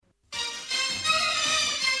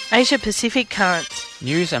Asia-Pacific Currents.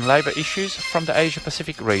 News and labour issues from the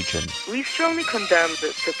Asia-Pacific region. We strongly condemn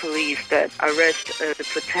the police that arrest the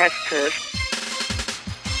protesters.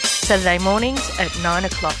 Saturday mornings at 9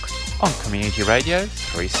 o'clock. On Community Radio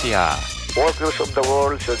 3CR. Workers of the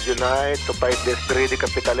world should unite to fight this greedy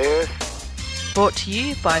capitalists. Brought to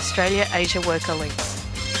you by Australia Asia Worker Links.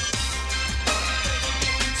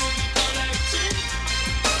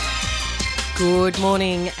 Good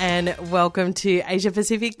morning and welcome to Asia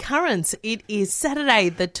Pacific Currents. It is Saturday,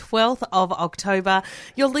 the 12th of October.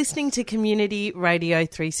 You're listening to Community Radio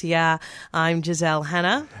 3CR. I'm Giselle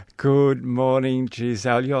Hanna. Good morning,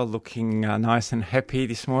 Giselle. You're looking nice and happy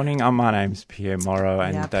this morning. My name's Pierre Morrow,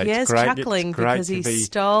 and Pierre's chuckling because he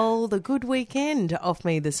stole the good weekend off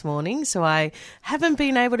me this morning, so I haven't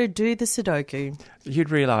been able to do the Sudoku.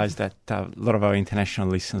 You'd realise that a lot of our international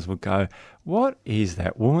listeners would go, "What is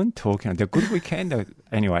that woman talking about? The good weekend?"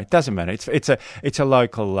 Anyway, it doesn't matter. It's a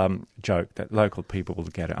local joke that local people will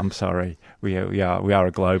get it. I'm sorry, we are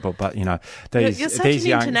a global, but you know you're such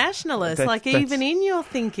an internationalist. Even in your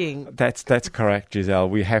thinking, that's correct, Giselle.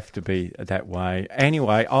 We have to be that way.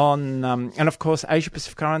 Anyway, and of course, Asia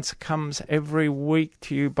Pacific Currents comes every week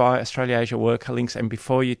to you by Australia Asia Worker Links. And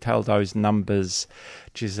before you tell those numbers,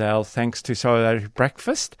 Giselle, thanks to Solidarity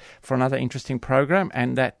Breakfast for another interesting program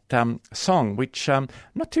and that song, which I'm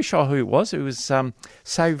not too sure who it was. It was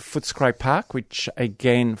Save Footscray Park, which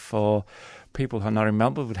again for people who are not in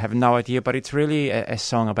Melbourne would have no idea, but it's really a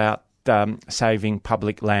song about saving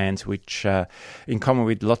public lands, which in common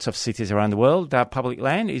with lots of cities around the world, public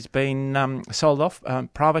land is being sold off,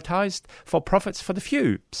 privatised for profits for the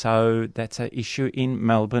few. So that's an issue in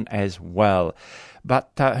Melbourne as well.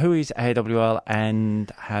 But who is AWL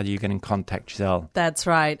and how do you get in contact, Giselle? That's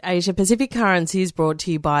right. Asia Pacific Currents is brought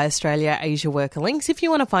to you by Australia Asia Worker Links. If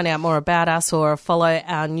you want to find out more about us or follow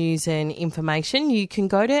our news and information, you can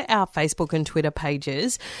go to our Facebook and Twitter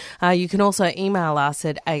pages. You can also email us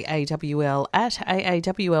at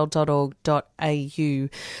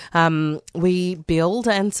aawl@aawl.org.au. We build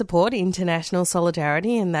and support international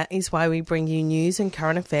solidarity, and that is why we bring you news and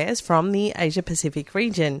current affairs from the Asia Pacific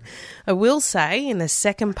region. I will say, in the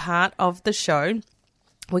second part of the show,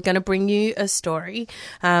 we're going to bring you a story.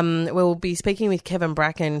 We'll be speaking with Kevin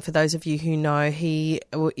Bracken. For those of you who know, he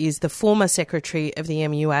is the former secretary of the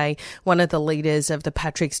MUA, one of the leaders of the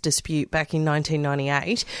Patrick's dispute back in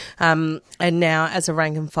 1998. And now, as a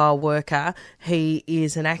rank and file worker, he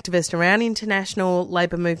is an activist around international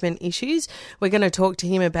labour movement issues. We're going to talk to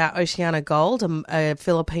him about OceanaGold, a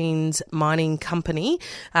Philippines mining company.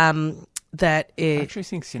 I actually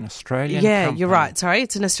think it's an Australian company. You're right. Sorry,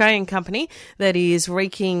 it's an Australian company that is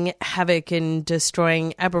wreaking havoc and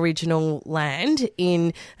destroying Aboriginal land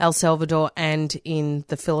in El Salvador and in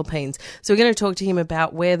the Philippines. So we're going to talk to him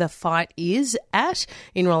about where the fight is at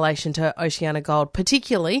in relation to OceanaGold,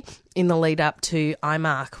 particularly in the lead up to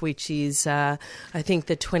IMARC, which is, I think,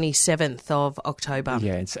 the 27th of October.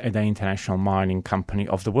 Yeah, it's the International Mining Company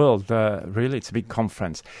of the World. Really, it's a big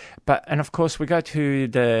conference. And of course, we go to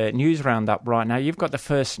the news roundup right now. You've got the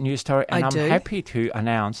first news story, and I'm happy to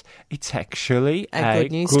announce it's actually a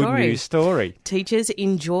good news story. Teachers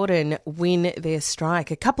in Jordan win their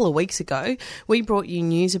strike. A couple of weeks ago, we brought you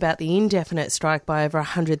news about the indefinite strike by over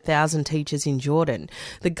 100,000 teachers in Jordan.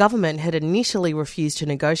 The government had initially refused to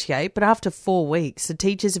negotiate, but after 4 weeks, the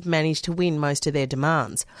teachers have managed to win most of their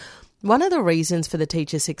demands. One of the reasons for the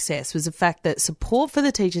teachers' success was the fact that support for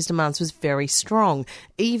the teachers' demands was very strong,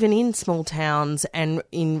 even in small towns and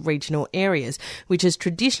in regional areas, which has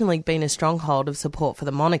traditionally been a stronghold of support for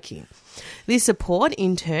the monarchy. This support,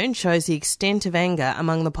 in turn, shows the extent of anger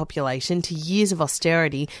among the population to years of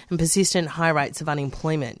austerity and persistent high rates of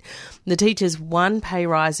unemployment. The teachers won pay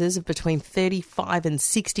rises of between 35 and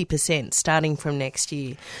 60% starting from next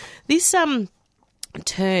year. This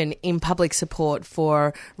turn in public support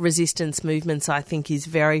for resistance movements, I think, is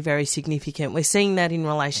very, very significant. We're seeing that in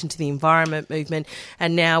relation to the environment movement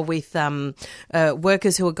and now with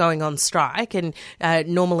workers who are going on strike. And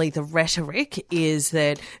normally the rhetoric is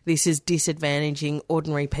that this is disadvantaging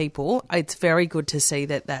ordinary people. It's very good to see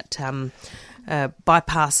that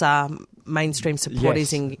bypass mainstream support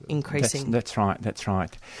is increasing. That's right.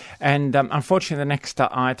 And unfortunately, the next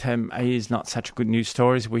item is not such good news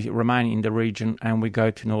stories. We remain in the region and we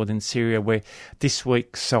go to northern Syria, where this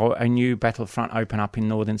week saw a new battlefront open up in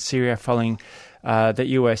northern Syria following the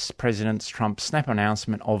US President Trump's snap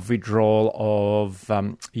announcement of withdrawal of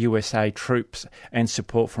USA troops and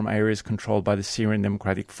support from areas controlled by the Syrian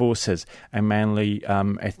Democratic Forces, a mainly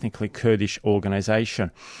ethnically Kurdish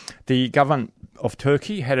organisation. The government of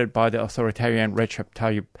Turkey, headed by the authoritarian Recep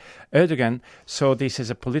Tayyip Erdogan, saw this as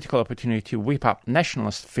a political opportunity to whip up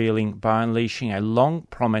nationalist feeling by unleashing a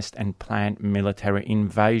long-promised and planned military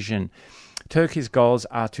invasion. Turkey's goals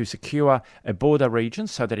are to secure a border region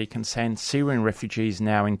so that it can send Syrian refugees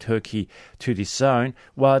now in Turkey to this zone,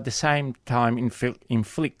 while at the same time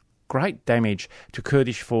inflict great damage to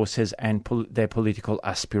Kurdish forces and their political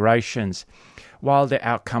aspirations. While the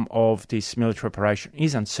outcome of this military operation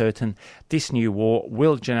is uncertain, this new war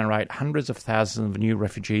will generate hundreds of thousands of new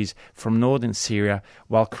refugees from northern Syria,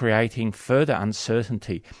 while creating further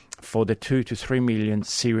uncertainty for the 2 to 3 million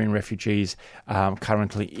Syrian refugees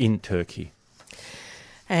currently in Turkey.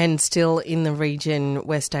 And still in the region,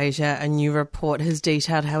 West Asia, a new report has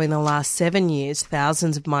detailed how in the last 7 years,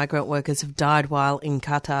 thousands of migrant workers have died while in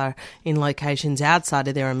Qatar in locations outside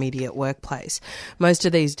of their immediate workplace. Most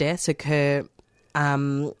of these deaths occur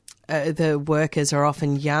the workers are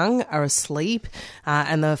often young, are asleep,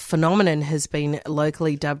 and the phenomenon has been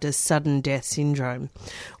locally dubbed as sudden death syndrome.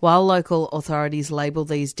 While local authorities label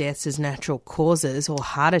these deaths as natural causes or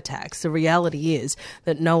heart attacks, the reality is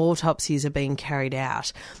that no autopsies are being carried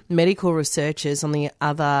out. Medical researchers, on the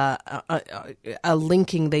other, are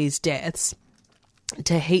linking these deaths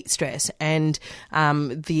to heat stress and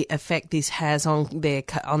the effect this has on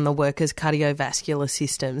the workers' cardiovascular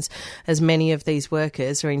systems, as many of these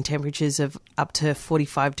workers are in temperatures of up to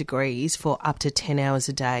 45 degrees for up to 10 hours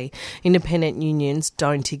a day. Independent unions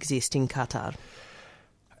don't exist in Qatar.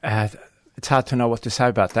 It's hard to know what to say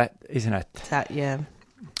about that, isn't it? Yeah.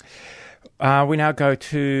 We now go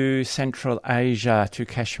to Central Asia, to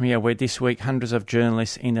Kashmir, where this week hundreds of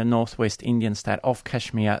journalists in the northwest Indian state of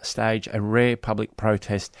Kashmir staged a rare public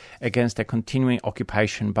protest against a continuing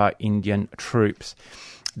occupation by Indian troops.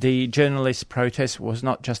 The journalists' protest was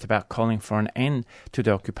not just about calling for an end to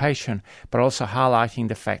the occupation, but also highlighting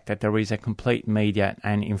the fact that there is a complete media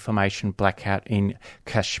and information blackout in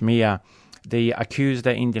Kashmir. They accused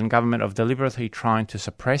the Indian government of deliberately trying to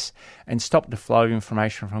suppress and stop the flow of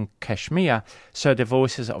information from Kashmir so the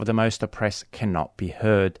voices of the most oppressed cannot be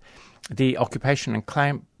heard. The occupation and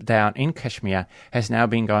clampdown in Kashmir has now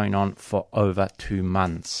been going on for over 2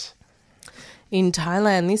 months. In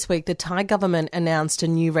Thailand this week, the Thai government announced a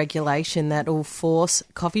new regulation that will force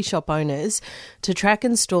coffee shop owners to track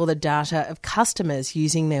and store the data of customers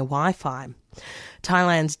using their Wi-Fi.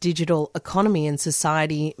 Thailand's Digital Economy and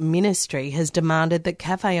Society Ministry has demanded that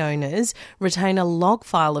cafe owners retain a log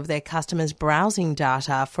file of their customers' browsing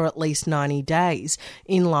data for at least 90 days,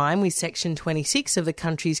 in line with Section 26 of the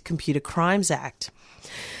country's Computer Crimes Act.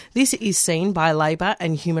 This is seen by Labor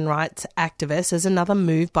and human rights activists as another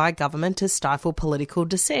move by government to stifle political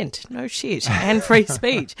dissent, and free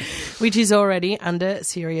speech, which is already under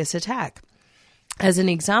serious attack. As an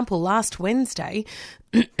example, last Wednesday,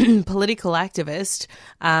 political activist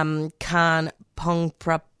Khan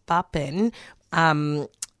Pongprapapen,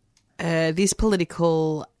 this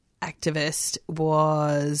political activist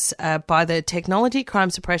was by the Technology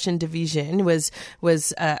Crime Suppression Division was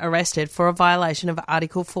arrested for a violation of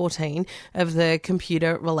Article 14 of the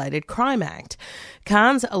Computer Related Crime Act.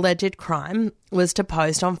 Khan's alleged crime was to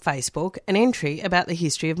post on Facebook an entry about the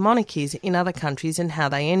history of monarchies in other countries and how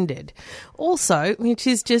they ended. Also, which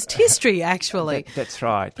is just history, actually. That's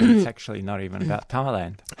right. It's actually not even about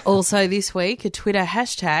Thailand. Also this week, a Twitter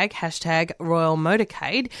hashtag Royal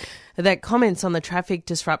Motorcade, that comments on the traffic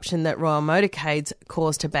disruption that Royal Motorcades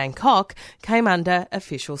caused to Bangkok came under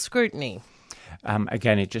official scrutiny.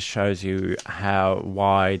 Again, it just shows you how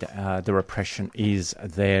wide the repression is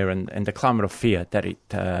there and the climate of fear that it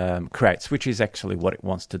creates, which is actually what it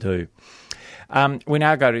wants to do. We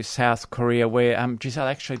now go to South Korea, where, Giselle,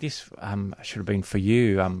 actually this should have been for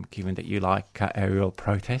you, given that you like aerial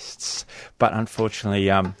protests. But unfortunately,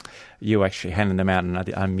 you actually handed them out,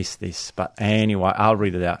 and I missed this. But anyway, I'll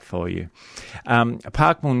read it out for you.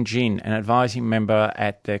 Park Moon-jin, an advising member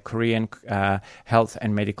at the Korean Health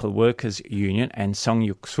and Medical Workers Union, and Song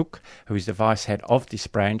Yuk-suk, who is the vice head of this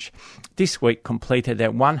branch, this week completed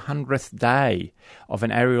their 100th day of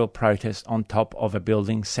an aerial protest on top of a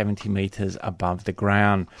building 70 metres above the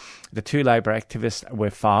ground. The two Labour activists were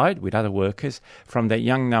fired, with other workers, from the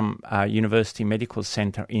Yangnam University Medical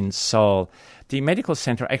Centre in Seoul. The medical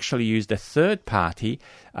centre actually used a third party,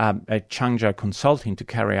 Changzhou Consulting, to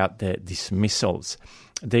carry out the dismissals.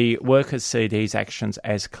 The workers see these actions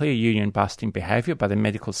as clear union-busting behaviour by the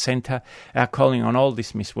medical centre, are calling on all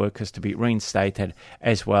dismissed workers to be reinstated,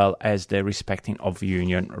 as well as the respecting of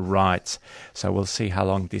union rights. So we'll see how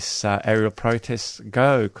long this aerial protests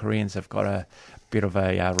go. Koreans have got a bit of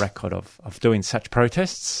a record of doing such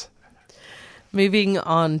protests. Moving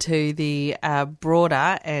on to the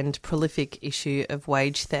broader and prolific issue of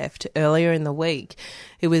wage theft. Earlier in the week,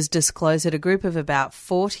 it was disclosed that a group of about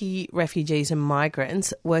 40 refugees and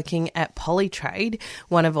migrants working at Polytrade,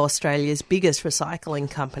 one of Australia's biggest recycling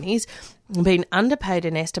companies, have been underpaid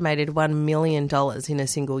an estimated $1 million in a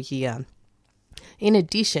single year. In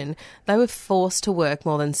addition, they were forced to work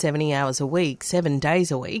more than 70 hours a week, 7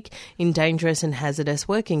 days a week, in dangerous and hazardous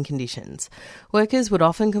working conditions. Workers would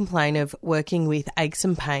often complain of working with aches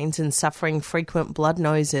and pains and suffering frequent blood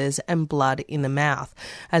noses and blood in the mouth.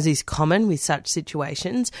 As is common with such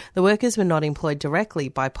situations, the workers were not employed directly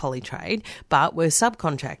by Polytrade, but were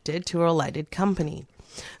subcontracted to a related company.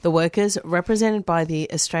 The workers, represented by the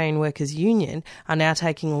Australian Workers' Union, are now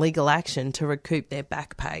taking legal action to recoup their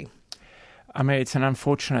back pay. I mean, it's an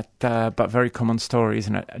unfortunate but very common story,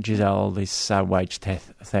 isn't it, Giselle, this wage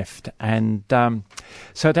theft? And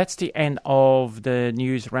so that's the end of the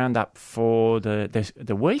news roundup for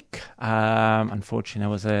the week. Unfortunately, there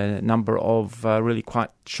was a number of really quite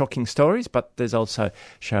shocking stories, but there's also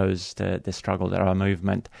shows the struggle that our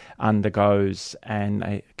movement undergoes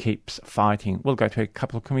and keeps fighting. We'll go to a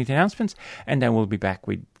couple of community announcements, and then we'll be back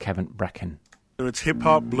with Kevin Bracken. Whether it's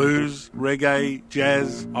hip-hop, blues, reggae,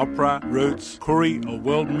 jazz, opera, roots, curry or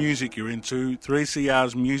world music you're into,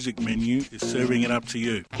 3CR's music menu is serving it up to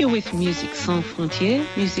you. You're with Music Sans Frontières,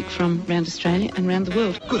 music from around Australia and around the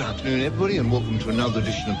world. Good afternoon, everybody, and welcome to another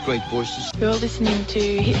edition of Great Voices. You're listening to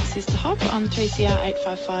Hit Sister Hop on 3CR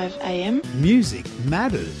 855 AM. Music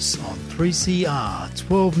matters on 3CR,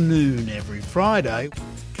 12 noon every Friday.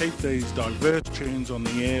 Keep these diverse tunes on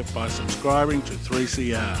the air by subscribing to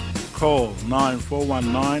 3CR. Call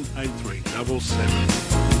 9419 8377.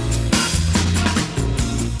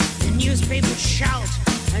 The newspapers shout,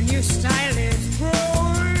 a new style is growing.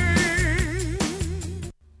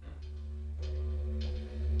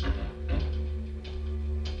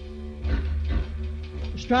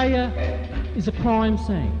 Australia is a crime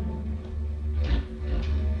scene.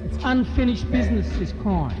 It's unfinished business is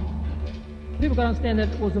crime. People don't understand that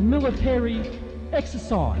it was a military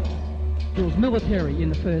exercise. It was military in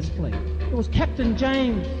the First Fleet. It was Captain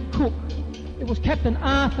James Cook. It was Captain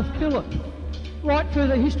Arthur Phillip. Right through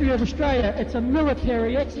the history of Australia, it's a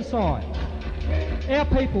military exercise. Our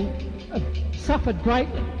people have suffered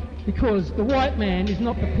greatly because the white man is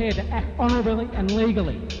not prepared to act honourably and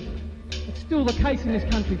legally. It's still the case in this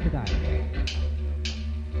country today.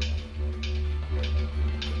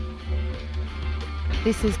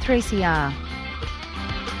 This is 3CR.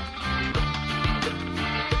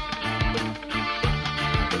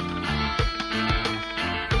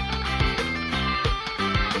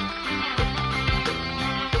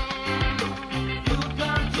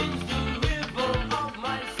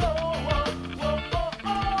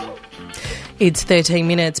 It's 13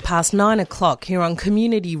 minutes past 9 o'clock here on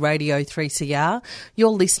Community Radio 3CR. You're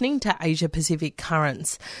listening to Asia Pacific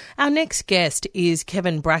Currents. Our next guest is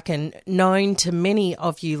Kevin Bracken, known to many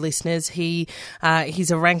of you listeners. He's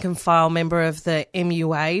a rank and file member of the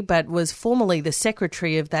MUA, but was formerly the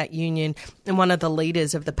secretary of that union and one of the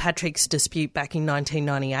leaders of the Patrick's dispute back in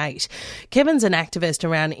 1998. Kevin's an activist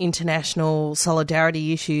around international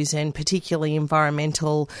solidarity issues and particularly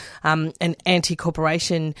environmental and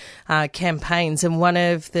anti-corporation campaigns. And one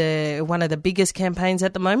of the biggest campaigns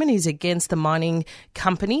at the moment is against the mining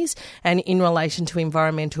companies and in relation to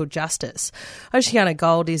environmental justice.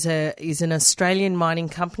 OceanaGold is an Australian mining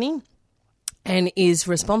company and is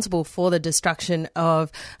responsible for the destruction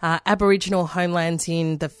of Aboriginal homelands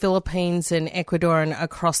in the Philippines and Ecuador and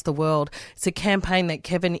across the world. It's a campaign that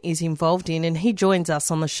Kevin is involved in, and he joins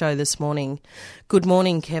us on the show this morning. Good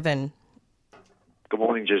morning, Kevin. Good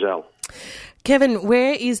morning, Giselle. Kevin,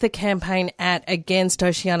 where is the campaign at against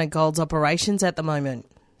OceanaGold's operations at the moment?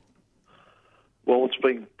 Well, it's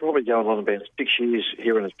been probably going on about 6 years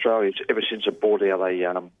here in Australia, ever since it bought out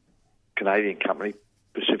a Canadian company,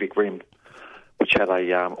 Pacific Rim, which had a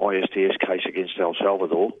ISDS case against El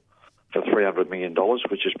Salvador for $300 million,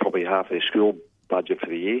 which is probably half their school budget for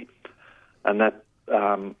the year. And that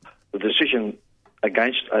the decision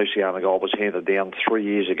against OceanaGold was handed down 3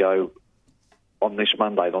 years ago on this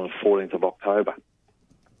Monday, on the 14th of October.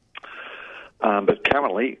 But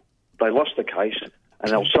currently, they lost the case,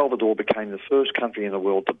 and El Salvador became the first country in the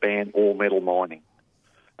world to ban all metal mining.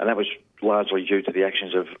 And that was largely due to the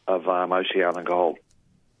actions of OceanaGold.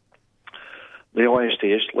 the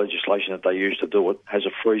ISDS legislation that they use to do it has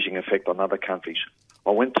a freezing effect on other countries.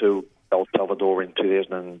 I went to El Salvador in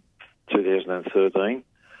 2013,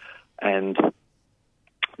 and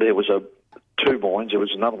there was two mines. There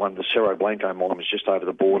was another one, the Cerro Blanco mine, was just over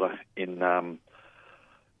the border in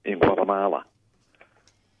Guatemala.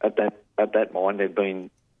 At that mine, there'd been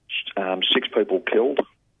 6 people killed.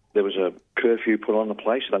 There was a curfew put on the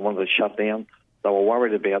place. They wanted to shut down. They were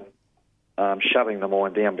worried about shutting the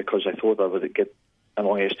mine down because they thought they would get an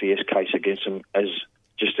ISDS case against them as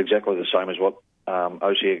just exactly the same as what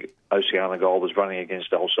Oceana Gold was running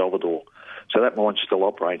against El Salvador. So that mine's still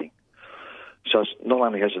operating. So it not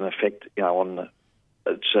only has an effect,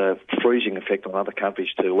 it's a freezing effect on other countries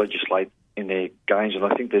to legislate in their gains. And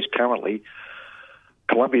I think there's currently,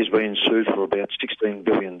 Colombia's been sued for about $16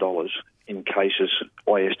 billion in cases,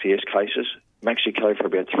 ISDS cases. Mexico for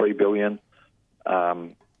about $3 billion,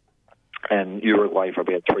 and Uruguay for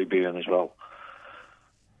about $3 billion as well.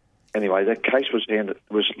 Anyway, that case was ended.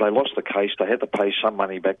 They lost the case. They had to pay some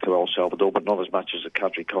money back to El Salvador, but not as much as the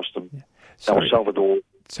country cost them. Yeah. El Salvador.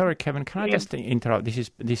 Sorry, Kevin. Can I just interrupt?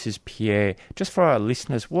 This is Pierre. Just for our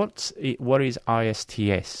listeners, what is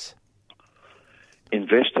ISTS?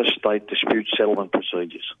 Investor State Dispute Settlement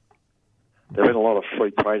Procedures. There have been a lot of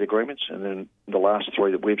free trade agreements, and then the last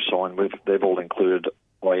 3 that we've signed, they've all included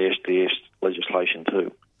ISDS legislation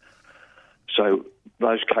too. So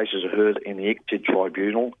those cases are heard in the ICTID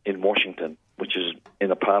Tribunal in Washington, which is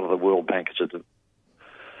in a part of the World Bank.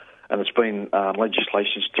 And it's been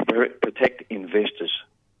legislation to protect investors.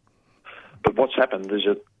 But what's happened is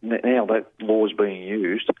that now that law is being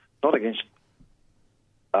used, not against...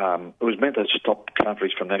 it was meant to stop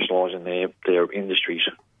countries from nationalising their industries.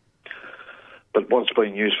 But what it's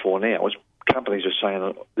being used for now is companies are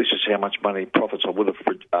saying this is how much money profits I would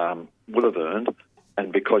have earned,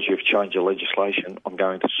 and because you've changed your legislation, I'm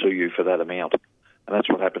going to sue you for that amount. And that's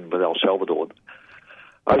what happened with El Salvador.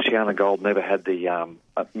 Oceana Gold never had a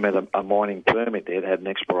mining permit there. They had an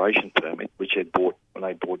exploration permit, which they'd bought when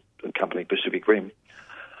they bought the company Pacific Rim.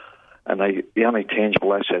 And the only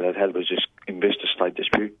tangible asset they had was this investor state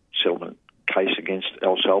dispute settlement case against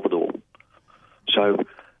El Salvador. So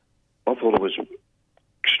I thought it was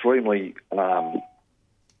extremely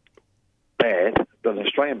bad that an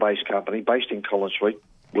Australian-based company based in Collins Street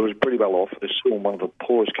was pretty well off. It's still one of the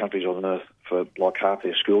poorest countries on earth for like half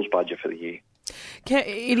their schools budget for the year.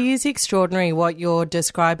 It is extraordinary what you're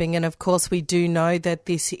describing, and of course we do know that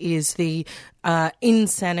this is the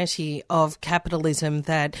insanity of capitalism,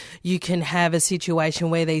 that you can have a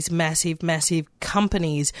situation where these massive, massive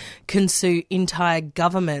companies can sue entire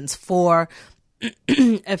governments for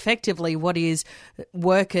effectively what is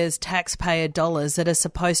workers' taxpayer dollars that are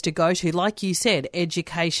supposed to go to, like you said,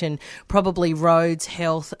 education, probably roads,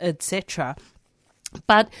 health, etc.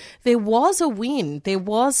 But there was a win. There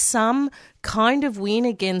was some kind of win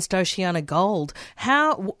against Oceana Gold.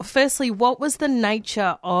 Firstly, what was the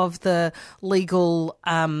nature of the legal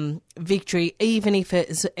victory, even if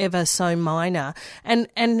it's ever so minor? And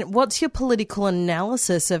what's your political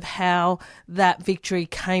analysis of how that victory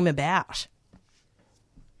came about?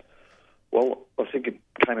 Well, I think it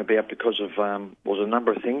came about because of was a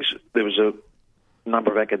number of things. There was a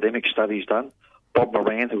number of academic studies done. Bob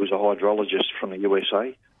Moran, who was a hydrologist from the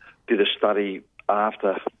USA, did a study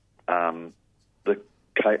after the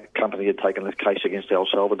company had taken the case against El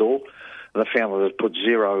Salvador, and they found that it put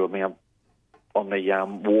zero amount on the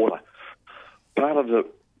water. Part of the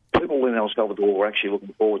people in El Salvador were actually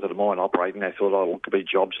looking forward to the mine operating. They thought, it could be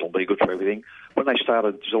jobs, it'll be good for everything. When they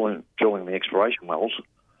started drilling the exploration wells,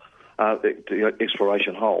 the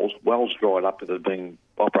exploration holes, wells dried up that had been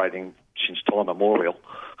operating since time immemorial.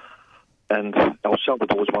 And El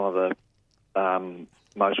Salvador was one of the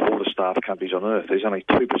most water-starved countries on earth. There's only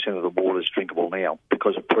 2% of the water is drinkable now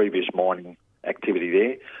because of previous mining activity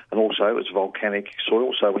there. And also it's volcanic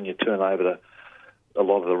soil, so when you turn over a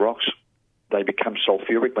lot of the rocks, they become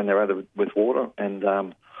sulfuric when they're added with water, and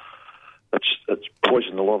it's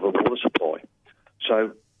poisoned a lot of the water supply.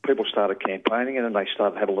 So people started campaigning, and then they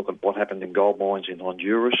started having a look at what happened in gold mines in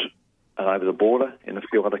Honduras and over the border in a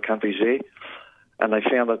few other countries there, and they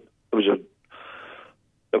found that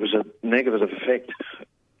it was a negative effect.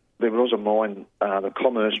 There was a mine, the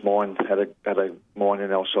Commerce mine had a mine in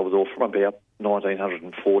El Salvador from about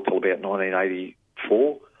 1904 till about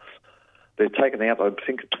 1984. They'd taken out, I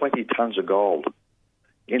think, 20 tonnes of gold.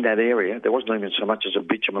 In that area, there wasn't even so much as a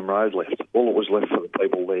bitumen road left. All that was left for the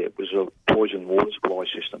people there was a poisoned water supply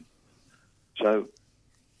system. So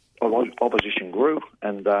opposition grew,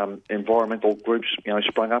 and environmental groups,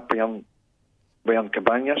 sprung up around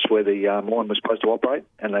Cabañas, where the mine was supposed to operate,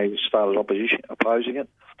 and they started opposing it.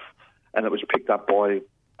 and it was picked up by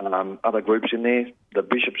other groups in there. The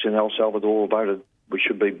bishops in El Salvador voted we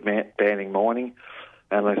should be banning mining,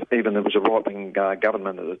 and even there was a right-wing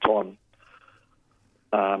government at the time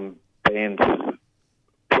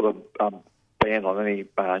put a ban on any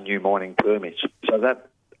new mining permits. So that's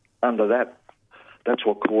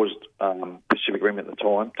what caused Pacific Rim at the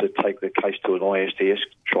time to take the case to an ISDS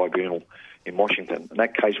tribunal in Washington. And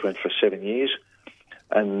that case went for 7 years,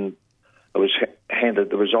 and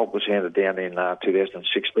the result was handed down in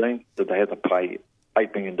 2016 that they had to pay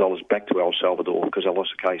 $8 million back to El Salvador because they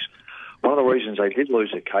lost the case. One of the reasons they did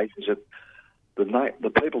lose the case is that the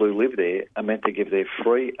people who live there are meant to give their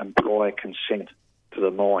free and prior consent to the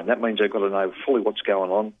mine. That means they've got to know fully what's going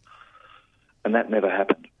on, and that never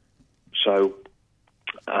happened. So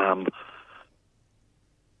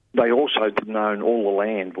they also didn't own all the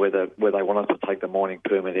land where they wanted to take the mining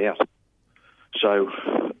permit out. So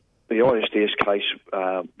the ISDS case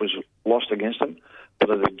was lost against them, but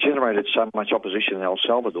it had generated so much opposition in El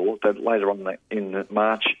Salvador that later on in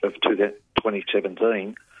March of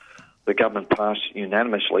 2017, the government passed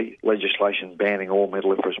unanimously legislation banning all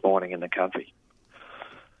metalliferous mining in the country.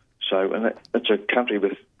 So, and it's a country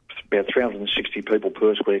with about 360 people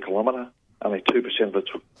per square kilometre. Only 2% of its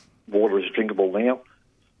water is drinkable now,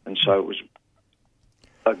 and so it was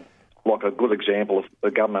like a good example of the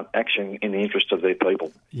government acting in the interest of their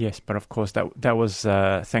people. Yes, but of course that was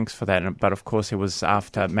thanks for that. But of course it was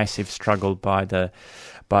after massive struggle by a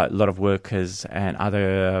lot of workers and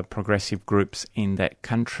other progressive groups in that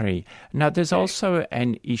country. Now there's also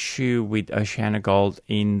an issue with OceanaGold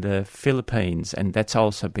in the Philippines, and that's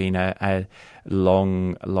also been a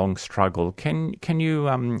long struggle. Can you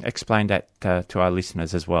explain that to our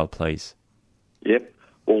listeners as well, please? Yep.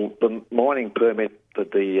 Well, the mining permit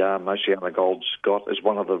that the OceanaGold's got is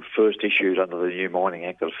one of the first issued under the new Mining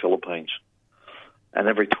Act of the Philippines. And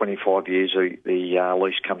every 25 years the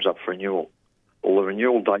lease comes up for renewal. Well, the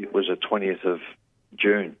renewal date was the 20th of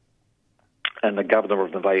June. And the governor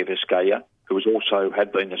of Nueva Vizcaya, who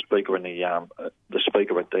had been the speaker at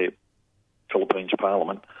the Philippines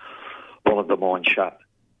Parliament, wanted the mine shut.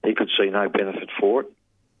 He could see no benefit for it,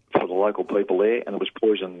 for the local people there, and it was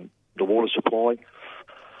poisoning the water supply.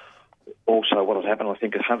 Also, what had happened, I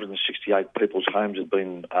think 168 people's homes had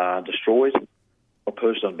been destroyed. A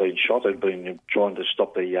person had been shot, had been trying to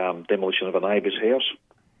stop the demolition of a neighbour's house.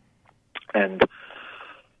 And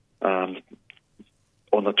on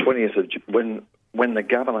the 20th of when the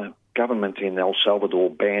government in El Salvador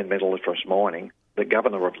banned metalliferous mining, the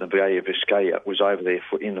governor of Nueva Vizcaya was over there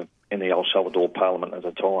in the El Salvador Parliament at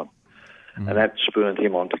the time. Mm-hmm. And that spurred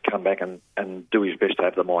him on to come back and do his best to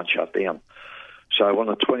have the mine shut down. So on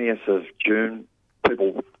the 20th of June,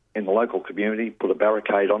 people in the local community put a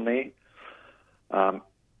barricade on there.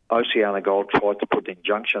 OceanaGold tried to put an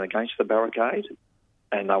injunction against the barricade,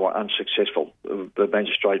 and they were unsuccessful. The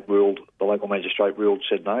local magistrate ruled,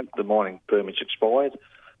 said no, the mining permit's expired.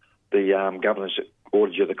 The governor's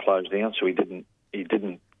ordered you to close down, so he didn't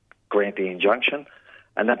grant the injunction,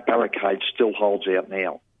 and that barricade still holds out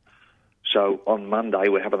now. So on Monday,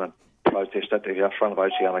 we're having a protest at the front of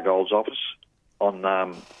OceanaGold's office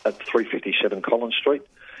at 357 Collins Street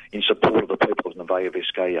in support of the people of Nueva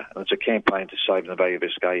Vizcaya, and it's a campaign to save Nueva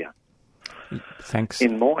Vizcaya. Thanks.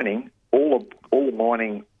 In mining, all the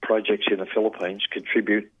mining projects in the Philippines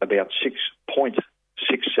contribute about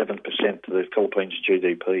 6.67% to the Philippines'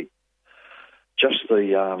 GDP. Just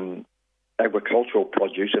the agricultural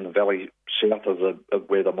produce in the valley south of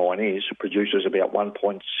where the mine is produces about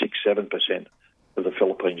 1.67% of the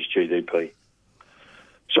Philippines' GDP.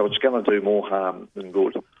 So it's going to do more harm than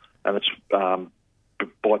good, and it's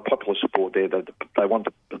by popular support there. They want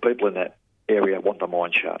the people in that area want the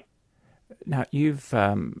mine shut. Now, you've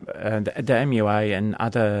the MUA and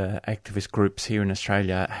other activist groups here in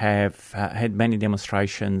Australia have had many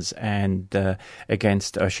demonstrations and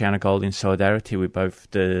against OceanaGold in solidarity with both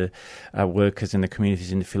the workers and the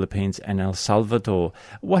communities in the Philippines and El Salvador.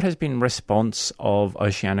 What has been response of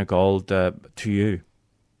OceanaGold to you?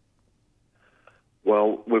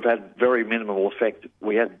 Well, we've had very minimal effect.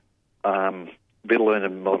 We had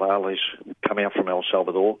Vitalina Morales come out from El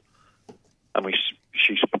Salvador, and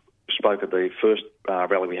she spoke at the first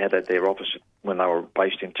rally we had at their office when they were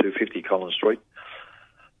based in 250 Collins Street,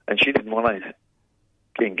 and she didn't want to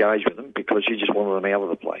engage with them because she just wanted them out of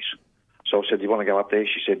the place. So I said, do you want to go up there?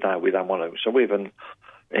 She said, no, we don't want to. So we haven't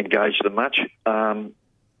engaged them much.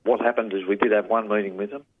 What happened is we did have one meeting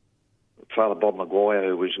with them. Father Bob Maguire,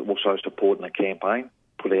 who was also supporting the campaign,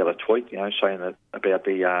 put out a tweet, saying that about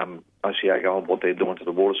the OceanaGold, what they're doing to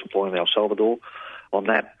the water supply in El Salvador. On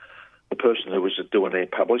that, the person who was doing their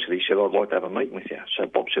publicity said, "I'd like to have a meeting with you." So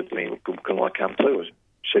Bob said to me, "Can I come too?" I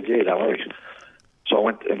said, "Yeah, no worries." So I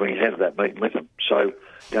went and we had that meeting with them. So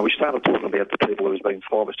we started talking about the people. There was been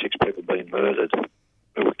 5 or 6 people being murdered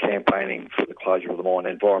who were campaigning for the closure of the mine,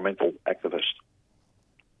 environmental activists.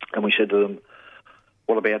 And we said to them,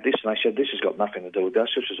 "What about this?" And they said, "This has got nothing to do with us.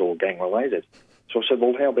 This is all gang related." So I said,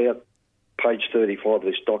 "Well, how about page 35 of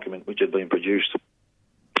this document, which had been produced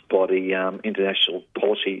by the International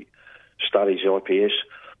Policy Studies, IPS,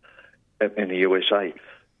 in the USA?"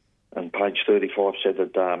 And page 35 said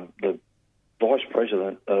that the Vice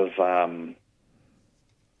President of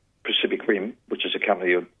Pacific Rim, which is a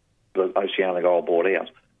company of the Oceanic Oil bought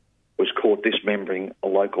out, was caught dismembering a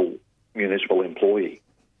local municipal employee.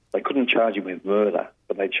 They couldn't charge him with murder,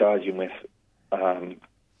 but they charged him with cutting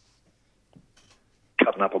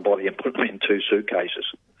up a body and putting him in 2 suitcases.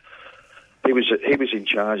 He was in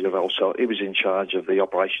charge of the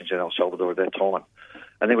operations in El Salvador at that time,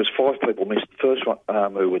 and there was 5 people missed. The first one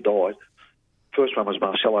who had died. First one was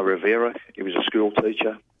Marcelo Rivera. He was a school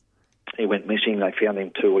teacher. He went missing. They found him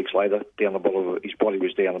 2 weeks later. His body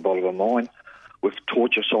was down the bottom of a mine with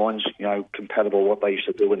torture signs, compatible with what they used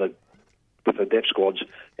to do with the death squads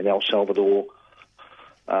in El Salvador.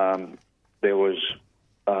 There was,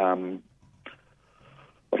 I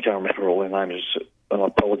can't remember all their names, and I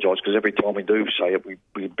apologise because every time we do say it, we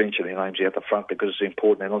mention their names out the front because it's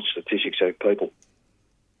important. They're not statistics, they're people.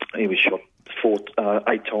 He was shot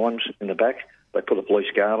 8 times in the back. They put a police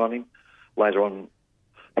guard on him. Later on,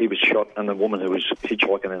 he was shot, and the woman who was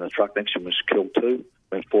hitchhiking in the truck next to him was killed too,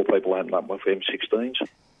 when 4 people opened up with M16s.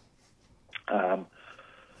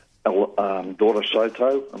 Daughter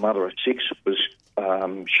Soto, a mother of 6, was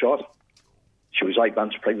shot. She was 8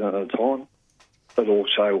 months pregnant at the time, but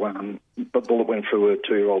also a bullet went through her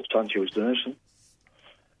 2-year-old son she was nursing.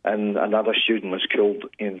 And another student was killed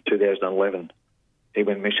in 2011. He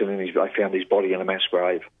went missing and they found his body in a mass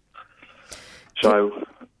grave. So,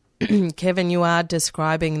 Kevin, you are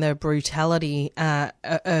describing the brutality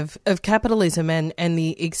of capitalism and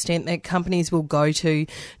the extent that companies will go to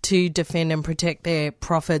defend and protect their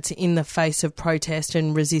profits in the face of protest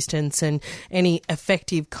and resistance and any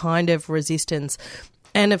effective kind of resistance.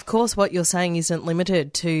 And, of course, what you're saying isn't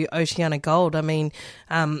limited to OceanaGold. I mean,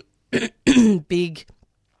 big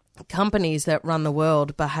companies that run the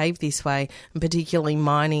world behave this way, and particularly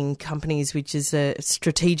mining companies, which is a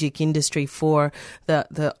strategic industry for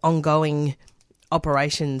the ongoing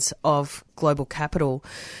operations of global capital.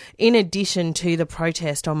 In addition to the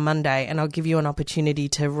protest on Monday, and I'll give you an opportunity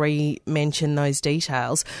to re-mention those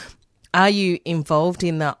details, are you involved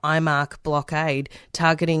in the IMARC blockade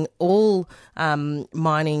targeting all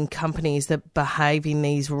mining companies that behave in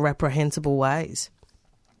these reprehensible ways?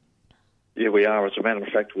 Yeah, we are. As a matter of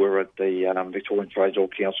fact, we were at the Victorian Trades Oil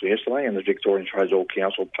Council yesterday, and the Victorian Trades Oil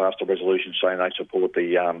Council passed a resolution saying they support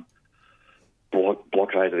the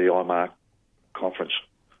blockade of the IMARC conference.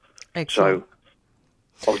 Excellent.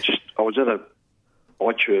 So I was at a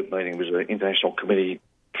ICHURB meeting, which was an international committee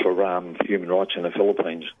for human rights in the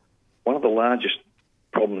Philippines. One of the largest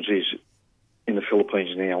problems is in the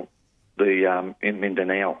Philippines now, in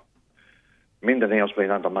Mindanao. Mindanao's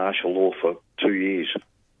been under martial law for 2 years.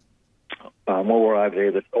 While we were over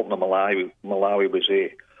there, the Sultan of Malawi was there.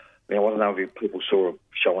 Now, I don't know if people saw a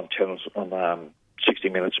show on channels on 60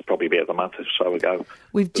 Minutes, probably about a month or so ago.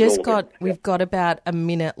 We've got about a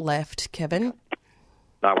minute left, Kevin.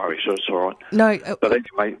 No worries, it's all right. No, but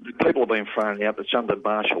anyway, the people have been thrown out. It's under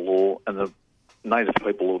martial law, and the native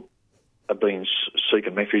people have been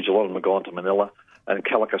seeking refuge. A lot of them have gone to Manila, and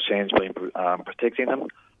Calacasan's been protecting them.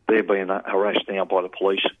 They're being harassed now by the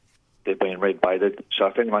police. They're being red-baited. So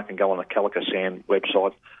if anyone can go on the Calacasan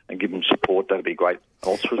website and give them support, that'd be great.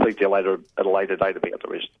 I'll speak to you later at a later date about the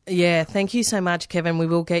rest. Yeah, thank you so much, Kevin. We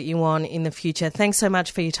will get you on in the future. Thanks so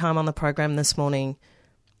much for your time on the program this morning.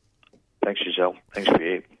 Thanks, Giselle. Thanks for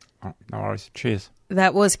your No worries. Cheers.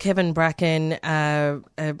 That was Kevin Bracken,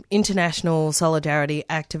 international solidarity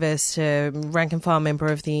activist, rank and file member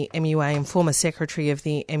of the MUA and former secretary of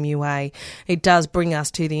the MUA. It does bring us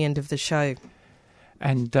to the end of the show.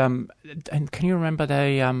 And can you remember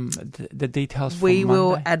the details for Monday? We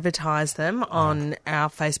will advertise them on our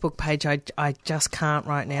Facebook page. I just can't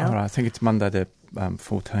right now. All right, I think it's Monday the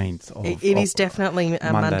 14th of It is definitely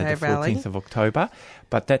a Monday the rally. 14th of October.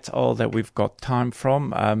 But that's all that we've got time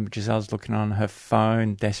from. Giselle's looking on her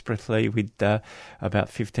phone desperately with about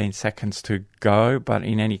 15 seconds to go. But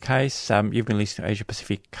in any case, you've been listening to Asia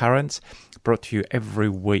Pacific Currents, brought to you every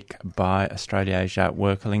week by Australia Asia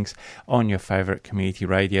Workerlinks on your favourite community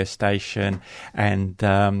radio station. And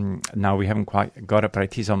no, we haven't quite got it, but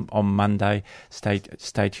it is on Monday. Stay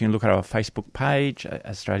tuned. Look at our Facebook page,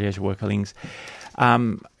 Australia Asia Workerlinks.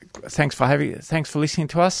 Thanks for listening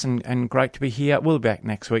to us, and great to be here. We'll be back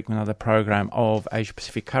next week with another program of Asia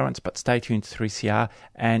Pacific Currents, but stay tuned to 3CR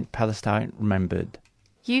and Palestine Remembered.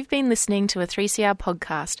 You've been listening to a 3CR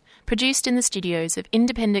podcast produced in the studios of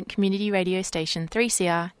independent community radio station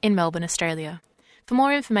 3CR in Melbourne, Australia. For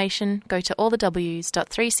more information, go to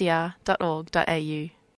allthews.3cr.org.au.